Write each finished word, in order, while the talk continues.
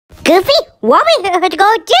Goofy, what are we going to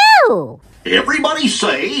go do? Everybody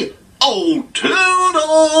say, "Oh,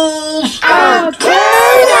 toodles!" Oh,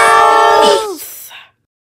 toodles!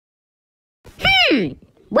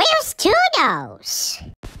 Where's Toodles?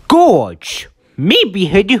 Gorge. Maybe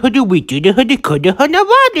we did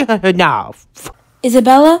enough.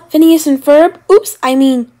 Isabella, Phineas, and Ferb?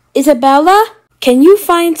 Isabella? Can you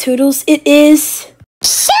find Toodles? It is...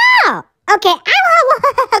 Sure! Okay, I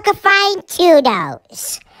will find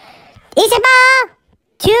Toodles. Isabel,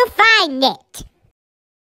 to find it.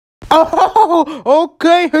 Oh,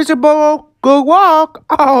 okay, Isabella. Good walk.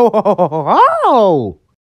 Oh.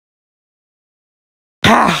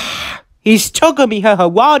 It's taking me a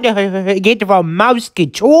while to get from mouse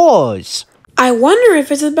chores. I wonder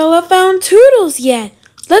if Isabella found Toodles yet.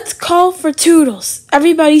 Let's call for Toodles.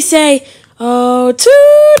 Everybody say, "Oh,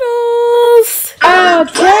 Toodles! Oh,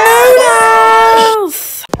 Toodles!"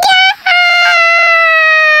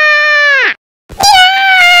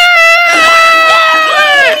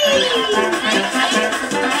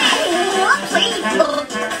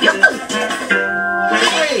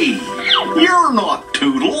 Hey, you're not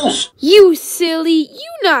Toodles. You silly, you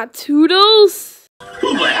not Toodles.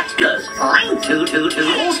 That's 'cause I'm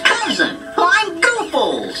Toodles' cousin. I'm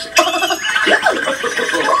Goofles.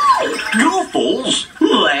 Goofles?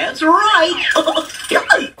 That's right.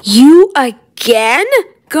 You again?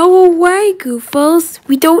 Go away, Goofles.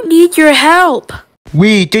 We don't need your help.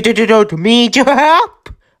 We don't need your help?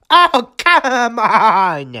 Oh, come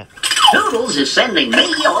on! Toodles is sending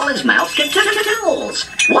me all his mouse tools.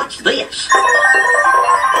 Watch this.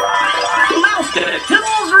 Mouse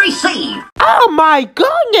tools received. Oh my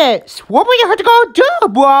goodness! What we have to go do,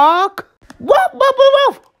 Brock? Woof, woof, woof,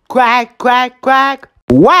 woof. Quack, quack, quack.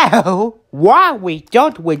 Well, why we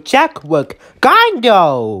don't we check with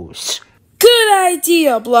gonndles? Good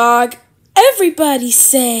idea, Blog. Everybody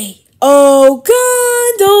say, "Oh,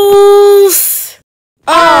 gonndles!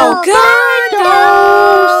 Oh,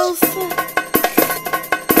 gonndles!"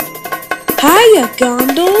 Hiya,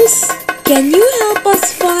 gonndles. Can you help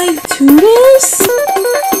us find Toodles?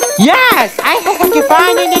 Yes, I have to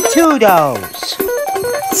find the toodles.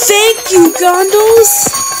 Thank you, gonndles.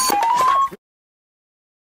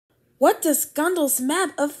 What does Gonndles'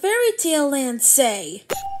 map of Fairy Tale Land say?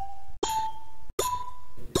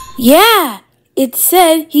 Yeah, it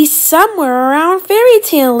said he's somewhere around Fairy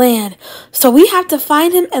Tale Land, so we have to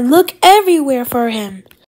find him and look everywhere for him.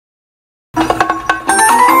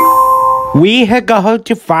 We are going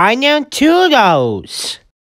to find the toodles.